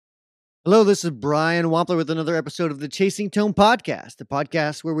Hello, this is Brian Wampler with another episode of the Chasing Tone Podcast, the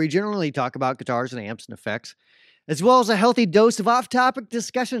podcast where we generally talk about guitars and amps and effects, as well as a healthy dose of off topic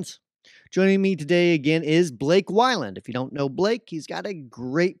discussions. Joining me today again is Blake Weiland. If you don't know Blake, he's got a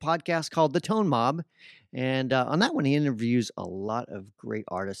great podcast called The Tone Mob. And on that one, he interviews a lot of great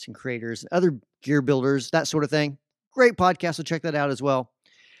artists and creators, other gear builders, that sort of thing. Great podcast, so check that out as well.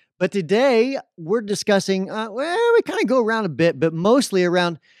 But today we're discussing, we kind of go around a bit, but mostly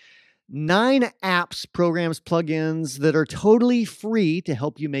around 9 apps, programs, plugins that are totally free to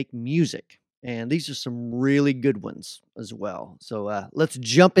help you make music. And these are some really good ones as well. So let's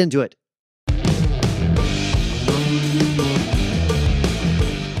jump into it.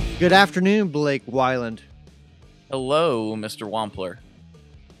 Good afternoon, Blake Weiland. Hello, Mr. Wampler.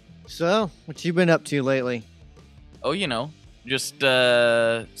 So, what you been up to lately? Oh, just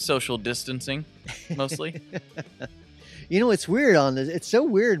social distancing, mostly. You know, it's weird on this. It's so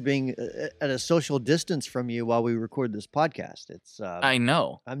weird being at a social distance from you while we record this podcast. I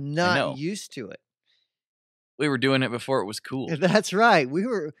know. I'm not used to it. We were doing it before it was cool. That's right.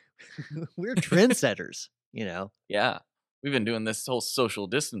 We're trendsetters, Yeah. We've been doing this whole social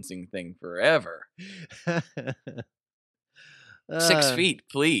distancing thing forever. 6 feet,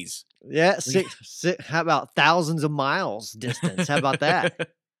 please. Yeah, six. How about thousands of miles distance? How about that?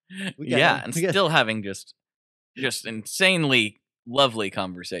 Still having just insanely lovely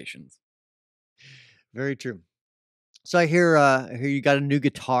conversations. Very true. So I hear you got a new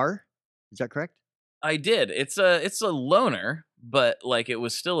guitar. Is that correct? I did. It's a loaner, but it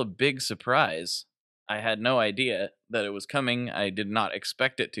was still a big surprise. I had no idea that it was coming. I did not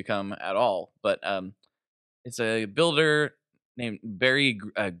expect it to come at all. But it's a builder named Barry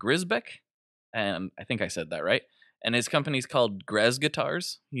Grisbeck, and I think I said that right. And his company's called Grez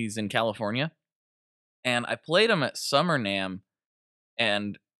Guitars. He's in California. And I played him at Summer NAMM,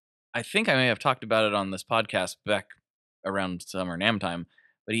 and I think I may have talked about it on this podcast back around Summer NAMM time,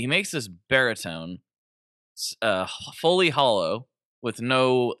 but he makes this baritone, fully hollow, with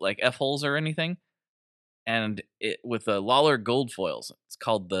no F-holes or anything, and it with the Lawler gold foils. It's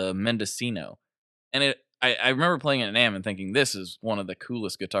called the Mendocino. And I remember playing it at NAMM and thinking, this is one of the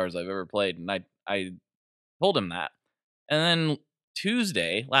coolest guitars I've ever played, and I told him that. And then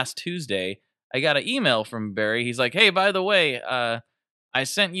last Tuesday, I got an email from Barry. He's like, hey, by the way, I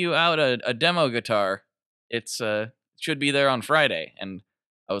sent you out a demo guitar. It's should be there on Friday. And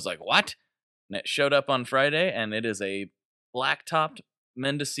I was like, what? And it showed up on Friday, and it is a black-topped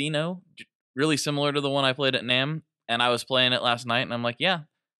Mendocino, really similar to the one I played at NAMM. And I was playing it last night, and I'm like, yeah,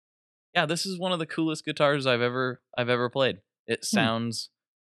 this is one of the coolest guitars I've ever played. It sounds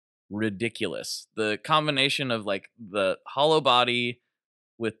ridiculous. The combination of the hollow body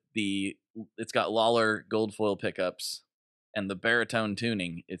with it's got Lawler gold foil pickups and the baritone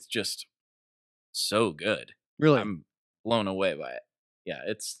tuning. It's just so good. Really? I'm blown away by it. Yeah,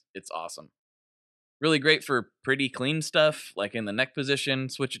 it's awesome. Really great for pretty clean stuff, like in the neck position.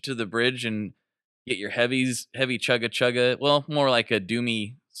 Switch it to the bridge and get your heavy chugga. Well, more like a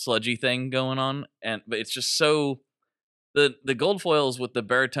doomy sludgy thing going on. But it's just so the gold foils with the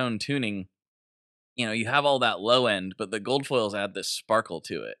baritone tuning. You have all that low end, but the gold foils add this sparkle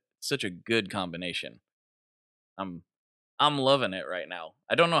to it. Such a good combination. I'm loving it right now.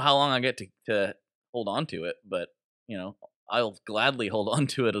 I don't know how long I get to hold on to it, but I'll gladly hold on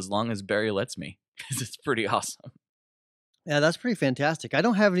to it as long as Barry lets me, because it's pretty awesome. Yeah, that's pretty fantastic. I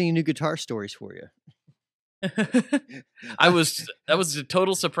don't have any new guitar stories for you. That was a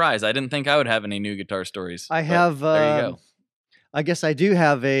total surprise. I didn't think I would have any new guitar stories. I have. There you go. I guess I do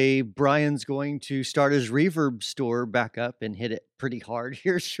have Brian's going to start his reverb store back up and hit it pretty hard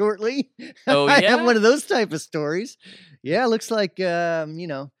here shortly. Oh, yeah? I have one of those type of stories. Yeah, looks like,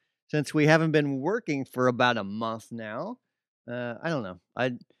 since we haven't been working for about a month now, I don't know.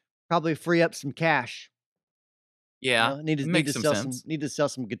 I'd probably free up some cash. Yeah, need to some sell sense. Need to sell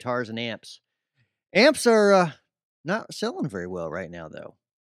some guitars and amps. Amps are not selling very well right now, though.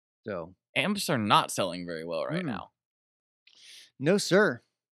 So amps are not selling very well right now. No, sir.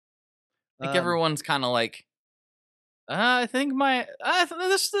 I think everyone's kind of like, I think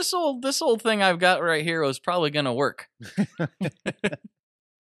this old thing I've got right here was probably gonna work.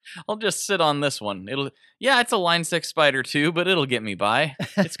 I'll just sit on this one. It's a Line 6 Spider 2, but it'll get me by.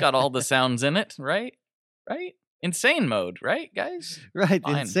 It's got all the sounds in it, right? Right? Insane mode, right, guys? Right,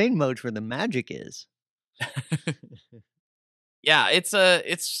 the insane mode where the magic is. Yeah,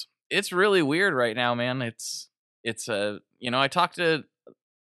 it's really weird right now, man. I talked to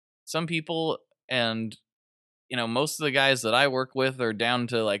some people, and most of the guys that I work with are down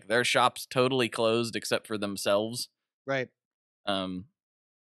to their shops totally closed except for themselves. Right.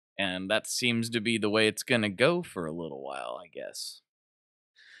 and that seems to be the way it's going to go for a little while, I guess.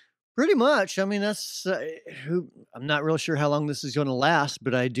 Pretty much. I mean, that's I'm not real sure how long this is going to last,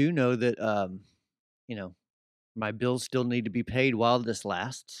 but I do know that you know, my bills still need to be paid while this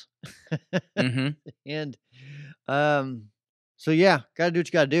lasts. Mhm. And um so yeah, got to do what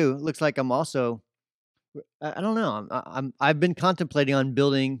you got to do. It looks like I'm also I don't know. I've been contemplating on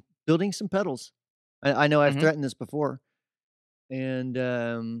building some pedals. I know I've Mhm. threatened this before, and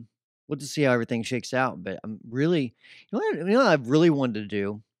we'll just see how everything shakes out. But I'm really, what I've really wanted to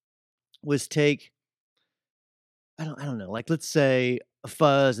do was take, I don't know, like let's say a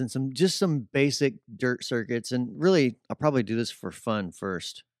fuzz and some basic dirt circuits, and really I'll probably do this for fun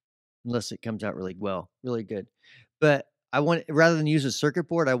first, unless it comes out really well, really good. But I want, rather than use a circuit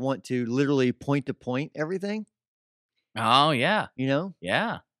board, I want to literally point to point everything, Oh, yeah. you know,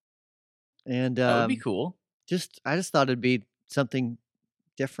 Yeah. and That would be cool. I just thought it'd be something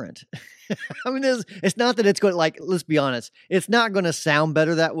different. I mean, it's not that it's going, like, let's be honest, it's not gonna sound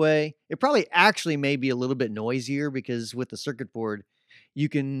better that way. It probably actually may be a little bit noisier because with the circuit board, you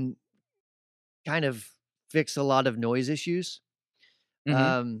can kind of fix a lot of noise issues. Mhm.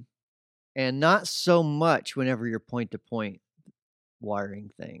 Um, and not so much whenever you're point to point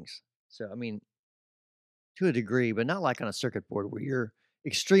wiring things. So, I mean, to a degree, but not like on a circuit board where you're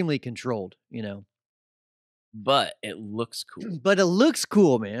extremely controlled, you know. But it looks cool. But it looks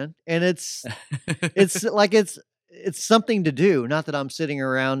cool, man. And it's like it's something to do. Not that I'm sitting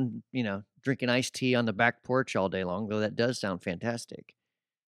around, drinking iced tea on the back porch all day long, though that does sound fantastic.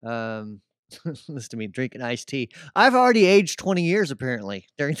 Um, listen to me drinking iced tea. I've already aged 20 years apparently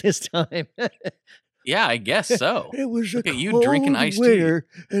during this time. Yeah, I guess so. It was a Look at you drinking cold iced tea. winter,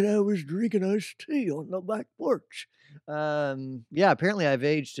 and I was drinking iced tea on the back porch. Yeah, apparently I've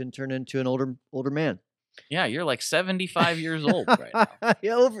aged and turned into an older man. Yeah, you're like 75 years old right now.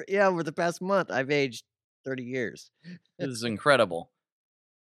 Over the past month, I've aged 30 years. This is incredible.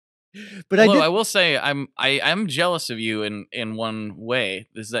 But I Although did I will say I'm jealous of you in one way,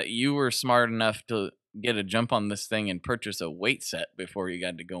 is that you were smart enough to get a jump on this thing and purchase a weight set before you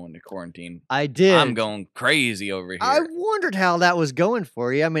got to go into quarantine. I I'm did. going crazy over I here. wondered how that was going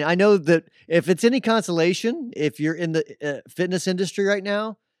for you. I mean, I know that if it's any consolation, if you're in the fitness industry right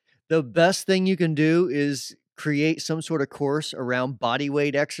now, the best thing you can do is create some sort of course around body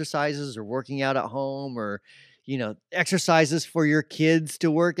weight exercises or working out at home, or, exercises for your kids to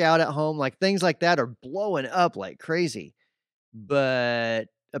work out at home. Like things like that are blowing up like crazy. But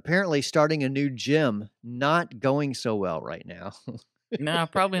apparently, starting a new gym, not going so well right now. No,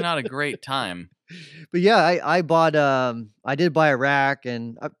 probably not a great time. But yeah, I did buy a rack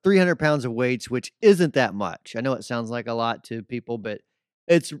and 300 pounds of weights, which isn't that much. I know it sounds like a lot to people, but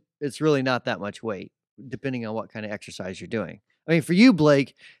it's really not that much weight, depending on what kind of exercise you're doing. I mean, for you,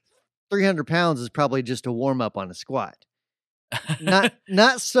 Blake, 300 pounds is probably just a warm up on a squat.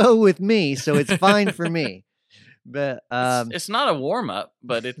 Not so with me, so it's fine for me. But It's not a warm up,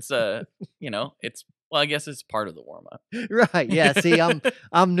 but it's it's well, I guess it's part of the warm up. right, yeah. See,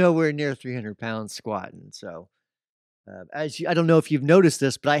 I'm nowhere near 300 pounds squatting, so. I don't know if you've noticed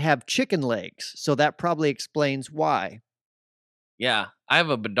this, but I have chicken legs, so that probably explains why. Yeah, I have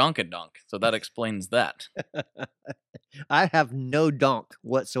a badonkadonk, so that explains that. I have no donk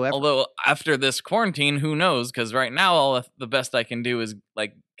whatsoever. Although after this quarantine, who knows? Because right now, the best I can do is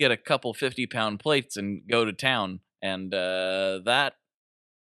like get a couple 50-pound plates and go to town, and that,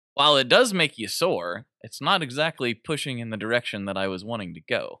 while it does make you sore, it's not exactly pushing in the direction that I was wanting to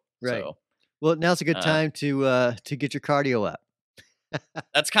go. Right. So Well, now's a good uh, time to get your cardio up.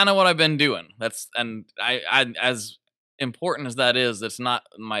 that's kind of what I've been doing. And I as important as that is, that's not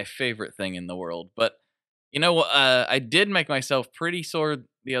my favorite thing in the world. But I did make myself pretty sore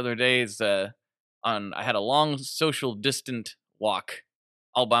the other days. I had a long social distant walk,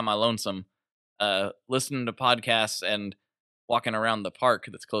 all by my lonesome, listening to podcasts and walking around the park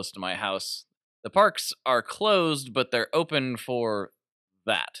that's close to my house. The parks are closed, but they're open for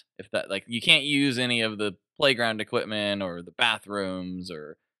that. If that, like, you can't use any of the playground equipment or the bathrooms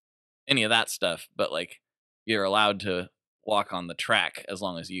or any of that stuff, but like you're allowed to walk on the track as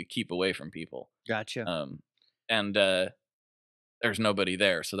long as you keep away from people. Gotcha. And there's nobody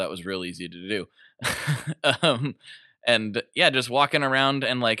there, so that was real easy to do. um, and yeah, just walking around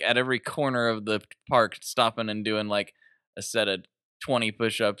and like at every corner of the park, stopping and doing like a set of 20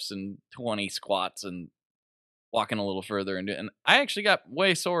 push-ups and 20 squats and walking a little further and I actually got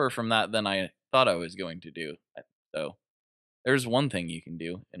way sorer from that than I thought I was going to do. So there's one thing you can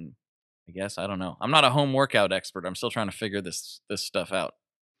do, and I guess I don't know. I'm not a home workout expert. I'm still trying to figure this stuff out.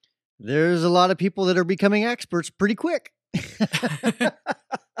 There's a lot of people that are becoming experts pretty quick.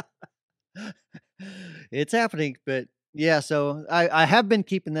 It's happening, but yeah, so I have been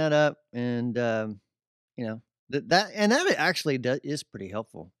keeping that up, and you know that actually is pretty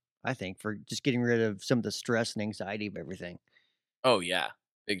helpful. I think for just getting rid of some of the stress and anxiety of everything. Oh yeah,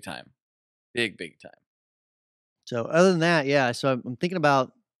 big time, big time. So other than that, yeah. So I'm thinking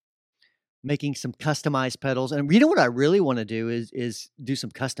about making some customized pedals, and you know what I really want to do is do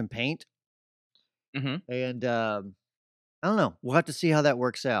some custom paint, Hmm. and I don't know. We'll have to see how that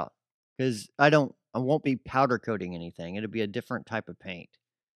works out because I won't be powder coating anything. It'll be a different type of paint,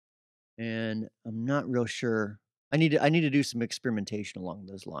 and I'm not real sure. I need to do some experimentation along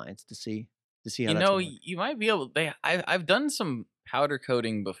those lines to see how You that's know, gonna work. you might be able. I've done some powder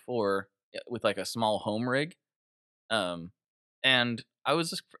coating before with like a small home rig, um, and I was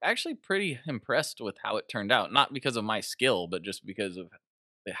just actually pretty impressed with how it turned out. Not because of my skill, but just because of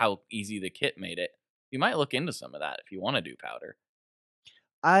how easy the kit made it. You might look into some of that if you want to do powder.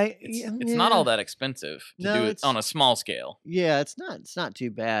 It's not Yeah, all that expensive to no, do it on a small scale. yeah, it's not too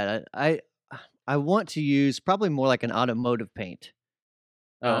bad. I want to use probably more like an automotive paint.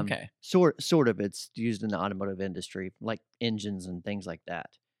 Oh, okay. Sort of. It's used in the automotive industry, like engines and things like that.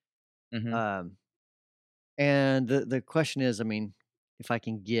 Hmm. Um, and the question is, I mean, if I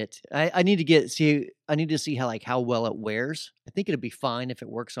can get, I need to get see, I need to see how like how well it wears. I think it'll be fine if it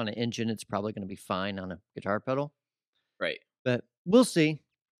works on an engine. It's probably going to be fine on a guitar pedal, Right. but we'll see.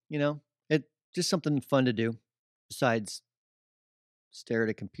 You know, it just something fun to do besides stare at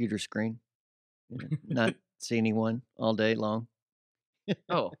a computer screen, not see anyone all day long,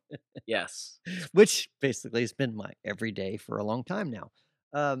 Oh, yes. which basically has been my everyday for a long time now.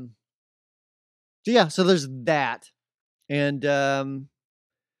 Um, so yeah, so there's that, and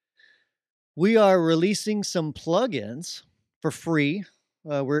we are releasing some plugins for free.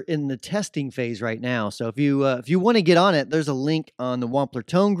 We're in the testing phase right now, so if you want to get on it, there's a link on the Wampler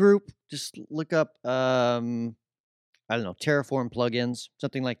Tone group. Just look up I don't know, Terraform plugins,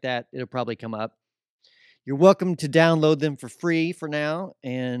 something like that. It'll probably come up. You're welcome to download them for free for now,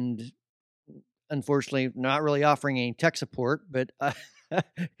 and unfortunately, not really offering any tech support. But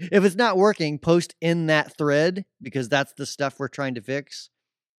if it's not working, post in that thread because that's the stuff we're trying to fix.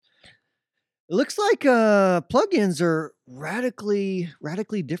 It looks like plugins are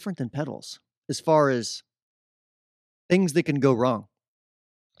radically different than pedals as far as things that can go wrong.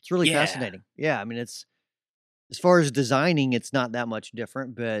 It's really Yeah. fascinating. Yeah, I mean, it's as far as designing, it's not that much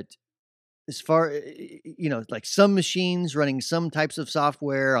different, but as far you know, like some machines running some types of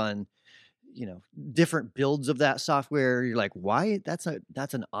software on you know different builds of that software, you're like, why? That's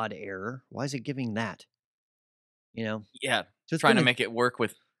an odd error. Why is it giving that? You know, Yeah. so it's Trying been to a make it work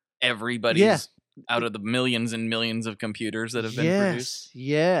with yeah. everybody's out of the millions and millions of computers that have been produced.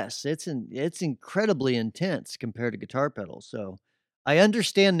 Yes, it's incredibly intense compared to guitar pedals, so I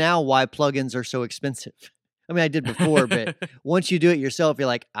understand now why plugins are so expensive. I mean, I did before, but once you do it yourself, you're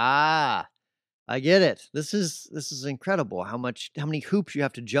like, "Ah, I get it. This is incredible how many hoops you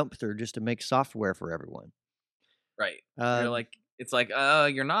have to jump through just to make software for everyone." Right. You're Um, like, it's like,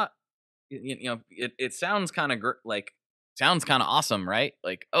 you're not, it sounds kind of sounds kind of awesome, right?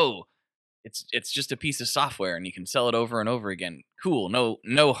 Like, oh, it's just a piece of software and you can sell it over and over again. Cool.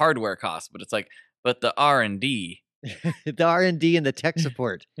 No hardware costs, but it's like, but the R&D, the R&D and the tech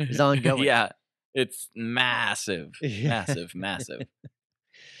support is ongoing. yeah, it's massive, Yeah. massive, massive.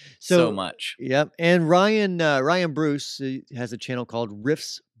 So So, much. yep, and Ryan Bruce has a channel called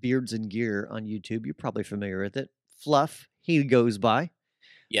Riffs, Beards, and Gear on YouTube. You're probably familiar with it. Fluff, he goes by.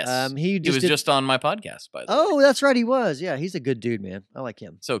 Yes. He He just was did. just on my podcast, by the way. Oh, that's right, he was. Yeah, he's a good dude, man. I like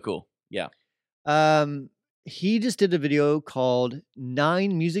him. So cool. Yeah. Um, he just did a video called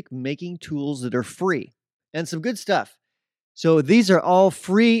 9 music making tools that are free, and some good stuff. So these are all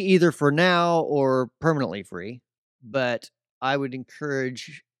free either for now or permanently free, but I would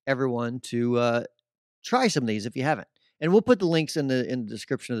encourage everyone to try some of these if you haven't. And we'll put the links in the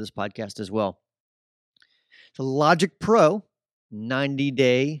description of this podcast as well. So Logic Pro,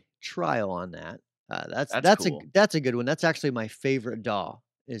 90-day trial on that. That's cool. That's a good one. That's actually my favorite DAW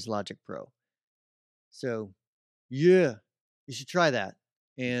is Logic Pro. So yeah, you should try that.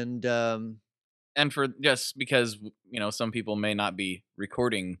 And And for just because, some people may not be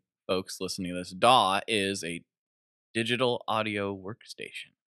recording folks listening to this, DAW is a digital audio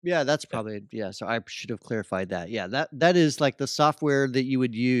workstation. yeah, that's That- probably yeah. So I should have clarified that. Yeah, that is like the software that you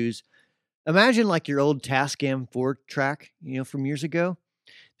would use. Imagine like your old Tascam 4 track, from years ago.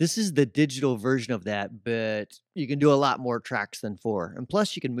 This is the digital version of that, but you can do a lot more tracks than 4. And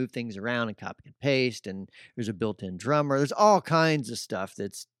plus, you can move things around and copy and paste. And there's a built-in drummer. There's all kinds of stuff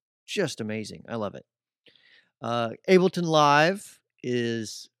that's just amazing. I love it. Ableton Live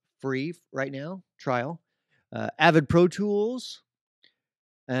is free right now, trial. Avid Pro Tools.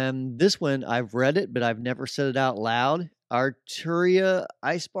 This one, I've read it, but I've never said it out loud. Arturia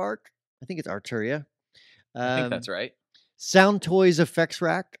Icebark. I think it's Arturia. I think Um, that's right. Sound Toys Effects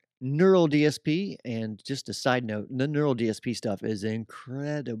Rack, Neural DSP, and just a side note, the Neural DSP stuff is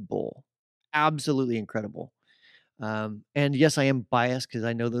incredible. Absolutely incredible. And yes, I am biased because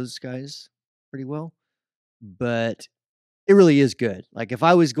I know those guys pretty well, but it really is good. Like if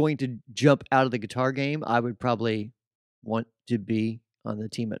I was going to jump out of the guitar game, I would probably want to be on the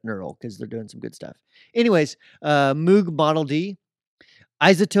team at Neural because they're doing some good stuff. Anyways, Moog Model D,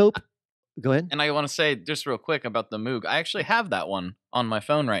 Isotope. Go ahead. And I want to say just real quick about the Moog. I actually have that one on my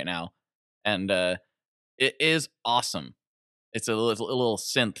phone right now, and it is awesome. It's a little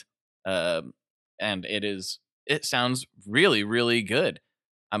synth, and it sounds really really good.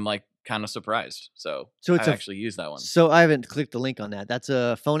 I'm like kind of surprised. So So it's I a actually use that one. So I haven't clicked the link on that. That's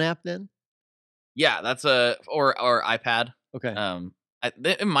a phone app then? Yeah, that's a or iPad. Okay.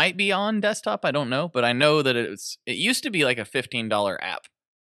 It might be on desktop. I don't know, but I know that it used to be like a $15 app.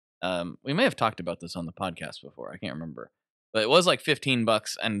 We may have talked about this on the podcast before. I can't remember, but it was like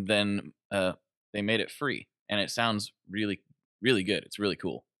 $15, and then they made it free, and it sounds really, really good. It's really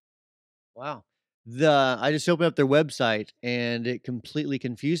cool. Wow. I just opened up their website and it completely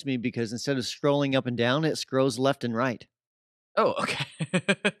confused me because instead of scrolling up and down, it scrolls left and right. Oh, okay.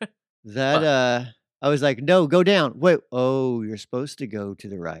 That Well, I was like, no, go down. Wait, oh, you're supposed to go to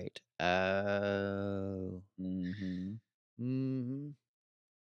the right. Oh. mhm. hmm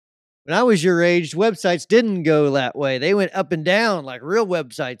When I was your age, websites didn't go that way. They went up and down like real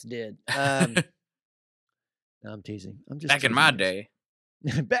websites did. No, I'm teasing. I'm just Back in my teasing,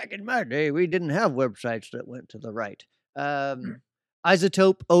 guys. day, Back in my day, we didn't have websites that went to the right.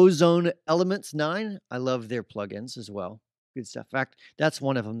 Isotope Ozone Elements 9. I love their plugins as well. Good stuff. In fact, that's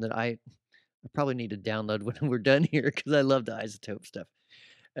one of them that I probably need to download when we're done here because I love the Isotope stuff.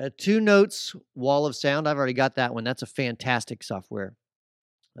 Two Notes Wall of Sound. I've already got that one. That's a fantastic software.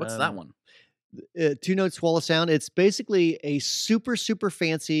 what's that one? Two Notes Wall of Sound. It's basically a super, super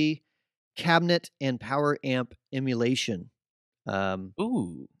fancy cabinet and power amp emulation.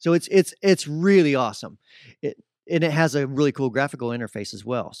 Ooh, So it's really awesome. And it has a really cool graphical interface as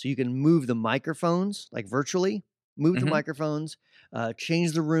well. So you can move the microphones like virtually, move the Mhm. microphones,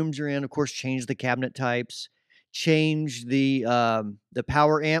 change the rooms you're in, of course, change the cabinet types, change the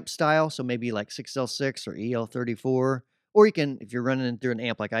power amp style. So maybe like 6L6 or EL34. Or you can, if you're running through an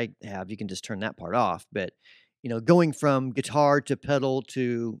amp like I have, you can just turn that part off. But going from guitar to pedal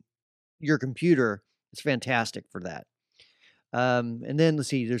to your computer, it's fantastic for that. And then let's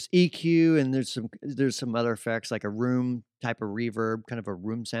see, there's EQ and there's some other effects like a room type of reverb, kind of a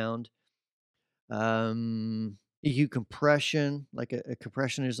room sound. EQ compression, like a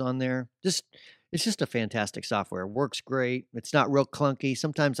compression is on there. It's just a fantastic software. Works great. It's not real clunky.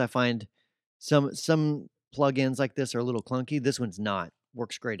 Sometimes I find some plugins like this are a little clunky. This one's not.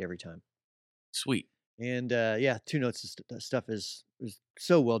 Works great every time. sweet. And yeah, Two Notes stuff is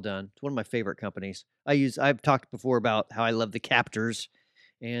so well done. It's one of my favorite companies. I've talked before about how I love the Captors,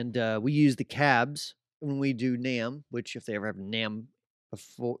 and we use the Cabs when we do NAM. Which, if they ever have NAM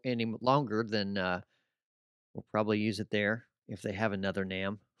before any longer, then we'll probably use it there if they have another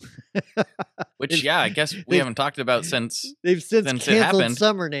NAM. Which, they've, yeah, I guess we they've haven't talked about since they've since it canceled happened.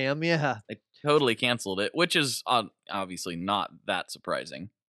 Summer NAM. Yeah, They totally canceled it, which is obviously not that surprising.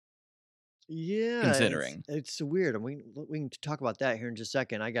 yeah, Considering. it's weird, and we can talk about that here in just a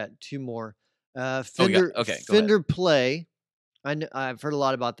second. I got two more. Oh, Fender okay, go ahead. Fender Play. I've heard a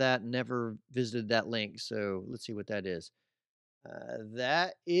lot about that. Never visited that link, so let's see what that is.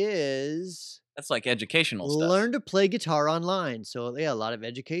 That is That's like educational stuff. learn to play guitar online. So yeah, a lot of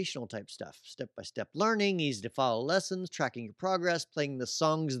educational type stuff, step by step learning, easy to follow lessons, tracking your progress, playing the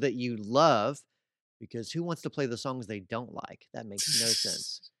songs that you love. Because who wants to play the songs they don't like? That makes no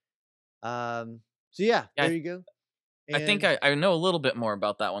sense. So yeah, Yeah, there you go. I think And I know a little bit more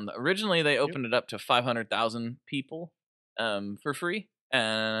about that one. Originally, they yep. opened it up to 500,000 people for free,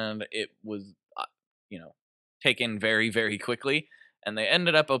 and it was taken very very quickly, and they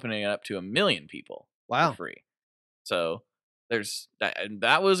ended up opening it up to 1 million people for Wow. free. So there's that. And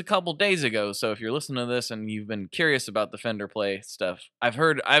that was a couple days ago. So if you're listening to this and you've been curious about the Fender Play stuff, I've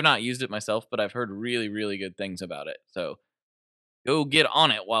not used it myself, but I've heard really really good things about it. So go get on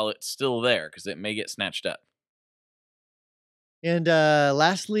it while it's still there because it may get snatched up. And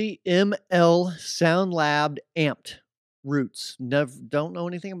lastly, ML Sound Lab Amped Roots. Never don't know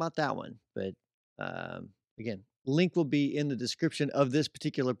anything about that one, but again, link will be in the description of this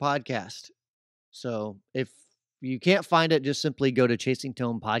particular podcast. So if you can't find it, just simply go to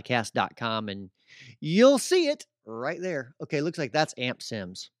chasingtonepodcast.com and you'll see it right there. Okay, looks like that's Amp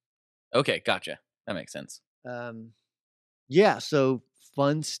Sims. Okay, gotcha. That makes sense. Yeah, so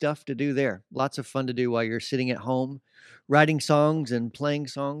fun stuff to do there. Lots of fun to do while you're sitting at home, writing songs and playing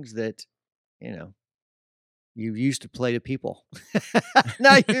songs that, you know, you used to play to people.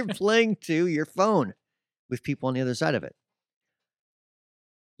 Now you're playing to your phone with people on the other side of it.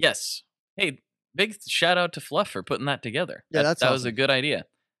 Yes. Hey, big shout out to Fluff for putting that together. Yeah, that that's was a good idea.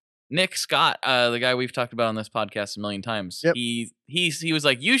 Nick Scott, the guy we've talked about on this podcast a million times, Yep. he was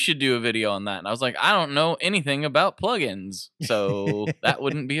like, you should do a video on that. And I was like, I don't know anything about plugins, so that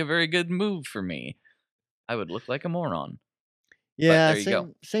wouldn't be a very good move for me. I would look like a moron. Yeah, there you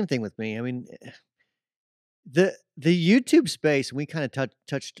go. same thing with me. I mean, the YouTube space, and we kind of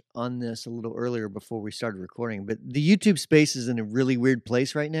touched on this a little earlier before we started recording, but the YouTube space is in a really weird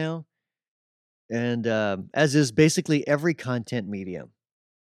place right now. And as is basically every content medium.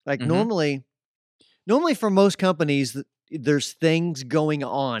 Like normally for most companies, there's things going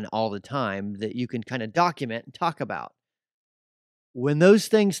on all the time that you can kind of document and talk about. When those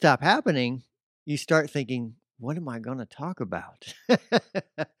things stop happening, you start thinking, what am I going to talk about?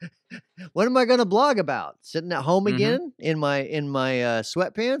 What am I going to blog about? Sitting at home again in my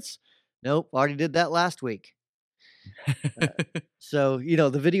sweatpants? Nope, already did that last week. So,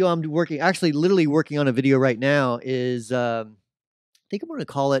 the video I'm literally working on a video right now is, I think I'm going to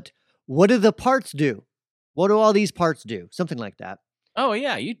call it, what do the parts do? What do all these parts do? Something like that. Oh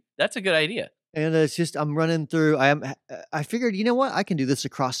yeah, that's a good idea. And it's just, I'm running through, I figured, you know what? I can do this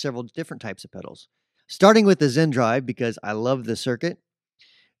across several different types of pedals. Starting with the Zen Drive, because I love the circuit.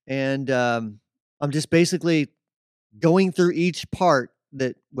 And I'm just basically going through each part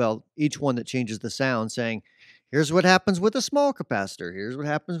each one that changes the sound, saying, here's what happens with a small capacitor. Here's what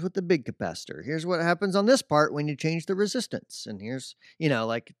happens with the big capacitor. Here's what happens on this part when you change the resistance. And here's,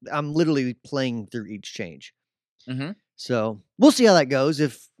 like I'm literally playing through each change. So we'll see how that goes.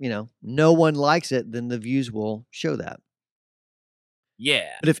 If, no one likes it, then the views will show that.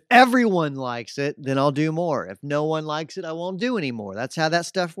 Yeah. But if everyone likes it, then I'll do more. If no one likes it, I won't do any more. That's how that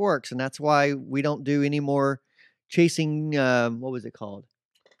stuff works. And that's why we don't do any more chasing, what was it called?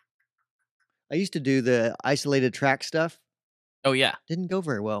 I used to do the isolated track stuff. Oh, yeah. Didn't go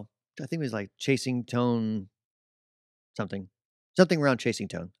very well. I think it was like Chasing Tone something around Chasing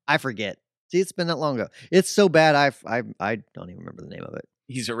Tone. I forget. See, it's been that long ago. It's so bad, I don't even remember the name of it.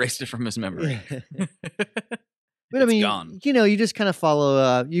 He's erased it from his memory. But I mean, gone. You just kind of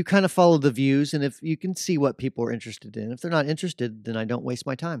follow, the views, and if you can see what people are interested in. If they're not interested, then I don't waste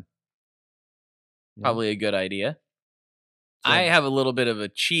my time. Probably a good idea. So, I have a little bit of a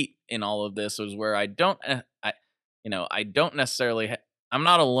cheat in all of this, is where I don't necessarily, I'm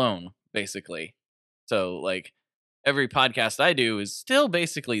not alone, basically. So like every podcast I do is still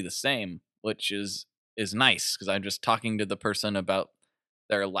basically the same, which is nice, because I'm just talking to the person about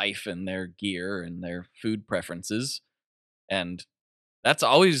their life and their gear and their food preferences, and that's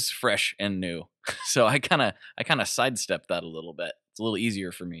always fresh and new. So I kind of sidestep that a little bit. It's a little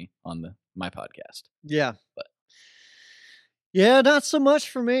easier for me on my podcast. Yeah, but yeah, not so much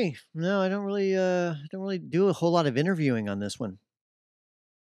for me. No, I don't really do a whole lot of interviewing on this one.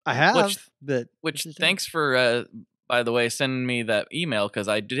 I have, which thanks for by the way, sending me that email, because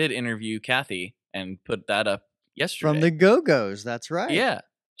I did interview Kathy and put that up yesterday. From the Go-Go's, that's right. Yeah,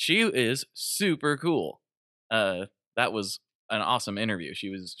 she is super cool. That was an awesome interview.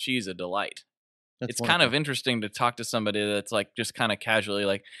 She's a delight. It's wonderful. Kind of interesting to talk to somebody that's like just kind of casually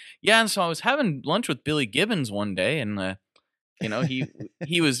like, yeah. And so I was having lunch with Billy Gibbons one day, and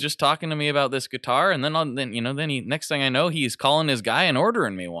he was just talking to me about this guitar, and then next thing I know, he's calling his guy and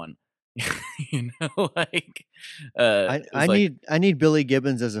ordering me one. I need Billy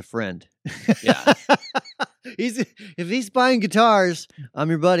Gibbons as a friend. Yeah. If he's buying guitars, I'm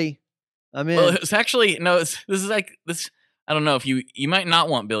your buddy. I'm in. Well, it's actually this is like this. I don't know if you might not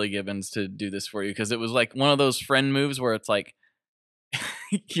want Billy Gibbons to do this for you, because it was like one of those friend moves where it's like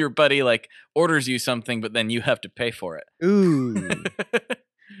your buddy like orders you something, but then you have to pay for it. Ooh.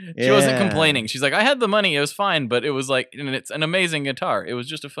 She wasn't complaining. She's like, I had the money. It was fine, but it was like, and it's an amazing guitar. It was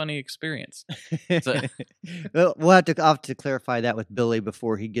just a funny experience. So, well, I'll have to clarify that with Billy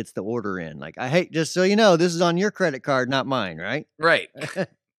before he gets the order in. Like, just so you know, this is on your credit card, not mine, right? Right.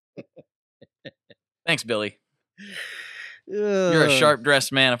 Thanks, Billy. You're a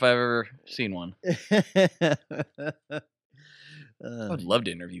sharp-dressed man if I've ever seen one. I would love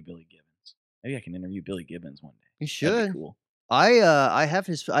to interview Billy Gibbons. Maybe I can interview Billy Gibbons one day. You should. That'd be cool. I have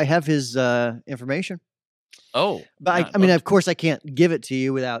his information. Oh, but I mean, of course, I can't give it to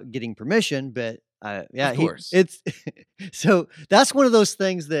you without getting permission. But Yeah, Of course. it's so that's one of those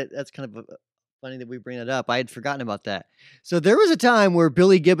things that's kind of funny that we bring it up. I had forgotten about that. So there was a time where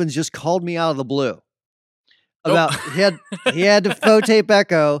Billy Gibbons just called me out of the blue Nope. about he had the Faux Tape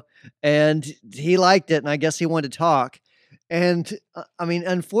Echo and he liked it, and I guess he wanted to talk. And I mean,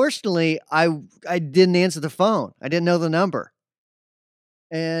 unfortunately, I didn't answer the phone. I didn't know the number.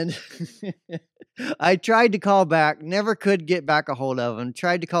 And I tried to call back, never could get back a hold of him.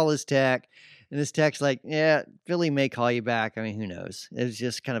 Tried to call his tech, and his tech's like, "Yeah, Billy may call you back." I mean, who knows? It was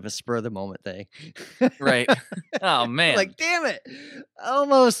just kind of a spur of the moment thing. Right. Oh, man. Like, damn it!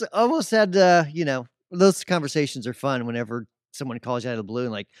 Almost had to, those conversations are fun whenever someone calls you out of the blue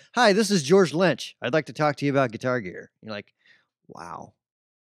and like, "Hi, this is George Lynch. I'd like to talk to you about Guitar Gear." You're like, "Wow,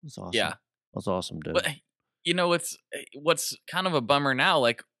 that's awesome. Yeah. That's awesome, dude." But what's kind of a bummer now,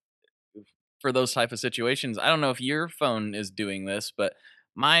 like for those type of situations. I don't know if your phone is doing this, but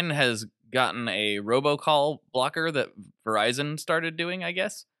mine has gotten a robocall blocker that Verizon started doing, I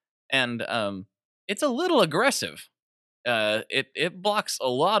guess, and it's a little aggressive. It blocks a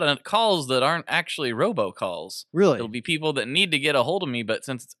lot of calls that aren't actually robocalls. Really? It'll be people that need to get a hold of me, but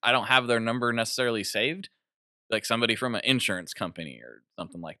since I don't have their number necessarily saved, like somebody from an insurance company or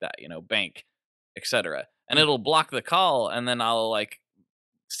something like that, bank, etc. And it'll block the call, and then I'll like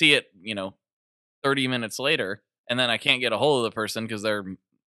see it, 30 minutes later, and then I can't get a hold of the person because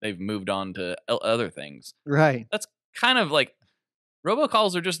they've moved on to other things. Right. That's kind of like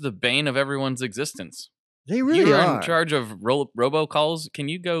robocalls are just the bane of everyone's existence. They really You're are. in charge of robocalls. Can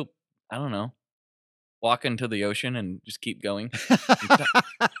you go, I don't know, walk into the ocean and just keep going?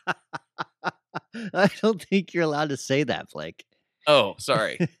 I don't think you're allowed to say that, Blake. Oh,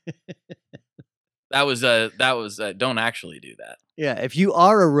 sorry. That was don't actually do that. Yeah, if you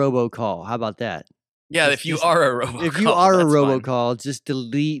are a robocall, how about that? Yeah, if you are a robocall. If you are a that's fine. robocall, just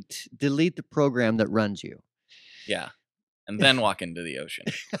delete the program that runs you. Yeah. And then walk into the ocean.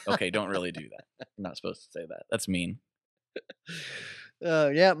 Okay, don't really do that. You're not supposed to say that. That's mean.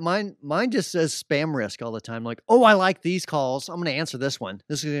 Yeah, mine just says spam risk all the time. Like, oh, I like these calls. I'm going to answer this one.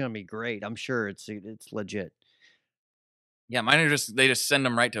 This is going to be great. I'm sure it's legit. Yeah, mine are they just send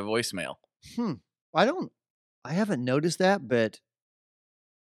them right to voicemail. I haven't noticed that, but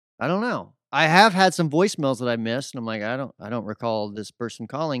I don't know. I have had some voicemails that I missed, and I'm like, I don't recall this person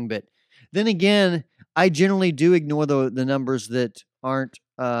calling. But then again, I generally do ignore the numbers that aren't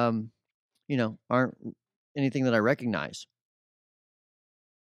anything that I recognize.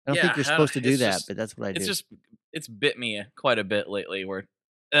 I don't think you're supposed to do that, but that's what I do. It's bit me quite a bit lately.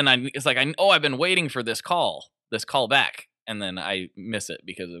 It's like I've been waiting for this call back, and then I miss it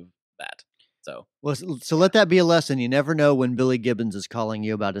because of that. So let that be a lesson. You never know when Billy Gibbons is calling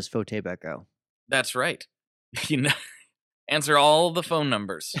you about his Faux Tape Echo. That's right. Answer all the phone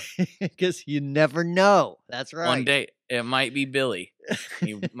numbers because you never know. That's right. One day it might be Billy.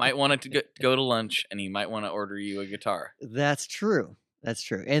 He might want it to go to lunch, and he might want to order you a guitar. That's true. That's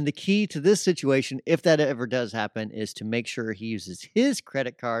true. And the key to this situation, if that ever does happen, is to make sure he uses his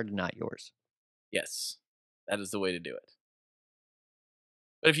credit card, not yours. Yes, that is the way to do it.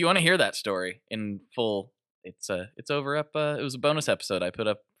 But if you want to hear that story in full, it's over up. It was a bonus episode I put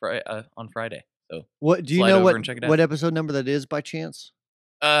up on Friday. So what do you know? What episode number that is by chance?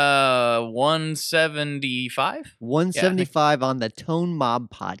 175. 175 on the Tone Mob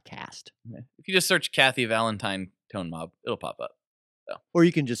podcast. If you just search Kathy Valentine Tone Mob, it'll pop up. So. Or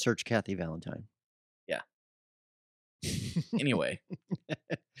you can just search Kathy Valentine. Yeah. Anyway.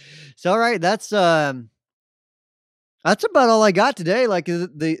 So all right, that's about all I got today. Like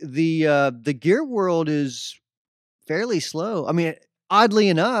the gear world is fairly slow. I mean, oddly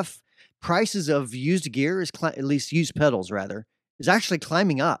enough, prices of used gear at least used pedals rather, is actually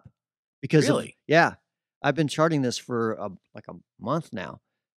climbing up because really? Yeah, I've been charting this for a month now.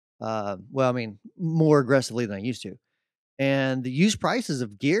 Well, I mean, more aggressively than I used to. And the used prices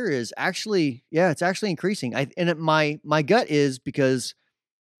of gear is actually, it's actually increasing. My gut is because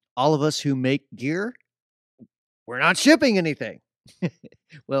all of us who make gear, we're not shipping anything.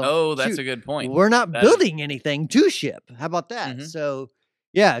 Well, that's a good point. We're not building anything to ship. How about that? Mm-hmm. So,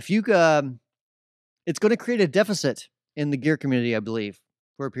 yeah, if you, it's going to create a deficit in the gear community, I believe,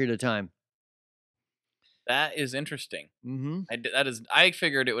 for a period of time. That is interesting. Mm-hmm. I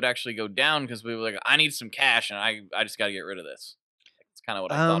figured it would actually go down because we were like, I need some cash and I just got to get rid of this. It's kind of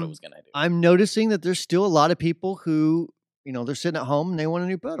what I thought it was going to do. I'm noticing that there's still a lot of people who, they're sitting at home and they want a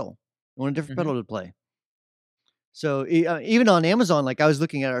new pedal. They want a different pedal to play. So even on Amazon, like I was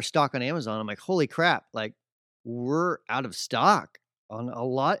looking at our stock on Amazon, I'm like, holy crap, like we're out of stock in a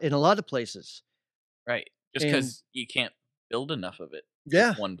lot of places. Right. Just because you can't build enough of it.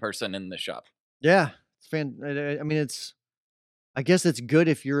 Yeah. One person in the shop. Yeah, it's I mean, I guess it's good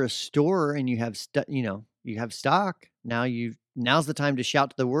if you're a store and you have you have stock. Now's the time to shout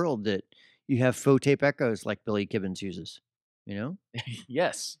to the world that you have faux tape echoes like Billy Gibbons uses. You know?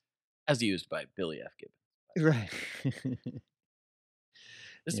 Yes, as used by Billy F. Gibbons. Right.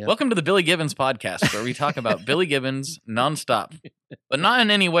 Yep. Welcome to the Billy Gibbons podcast, where we talk about Billy Gibbons nonstop, but not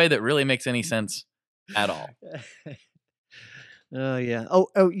in any way that really makes any sense at all. Oh yeah.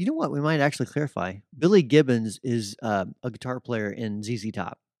 Oh, you know what? We might actually clarify. Billy Gibbons is a guitar player in ZZ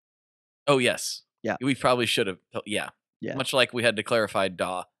Top. Oh yes. Yeah. We probably should have. Yeah. Yeah. Much like we had to clarify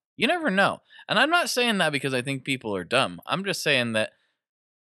DAW. You never know. And I'm not saying that because I think people are dumb. I'm just saying that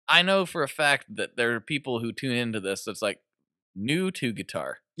I know for a fact that there are people who tune into this that's like new to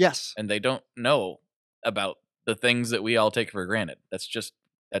guitar. Yes. And they don't know about the things that we all take for granted. That's just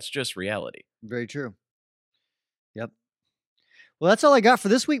reality. Very true. Yep. Well, that's all I got for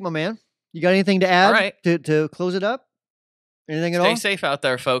this week, my man. You got anything to add All right. to close it up? Anything at all? Stay safe out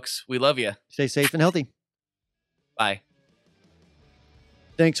there, folks. We love you. Stay safe and healthy. Bye.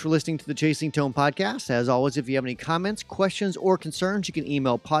 Thanks for listening to the Chasing Tone podcast. As always, if you have any comments, questions, or concerns, you can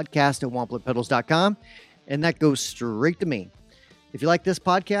email podcast@wamplerpedals.com, and that goes straight to me. If you like this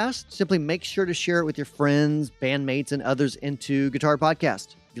podcast, simply make sure to share it with your friends, bandmates, and others into Guitar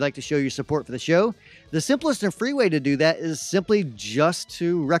Podcast. If you'd like to show your support for the show, the simplest and free way to do that is simply just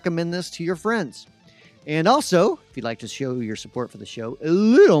to recommend this to your friends. And also, if you'd like to show your support for the show a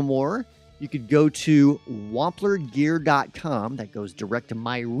little more, you could go to wamplergear.com. That goes direct to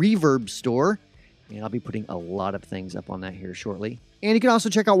my Reverb store. And I'll be putting a lot of things up on that here shortly. And you can also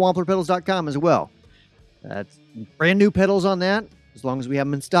check out wamplerpedals.com as well. That's brand new pedals on that, as long as we have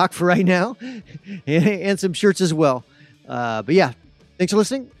them in stock for right now. And some shirts as well. But yeah, thanks for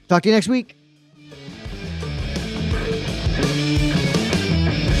listening. Talk to you next week.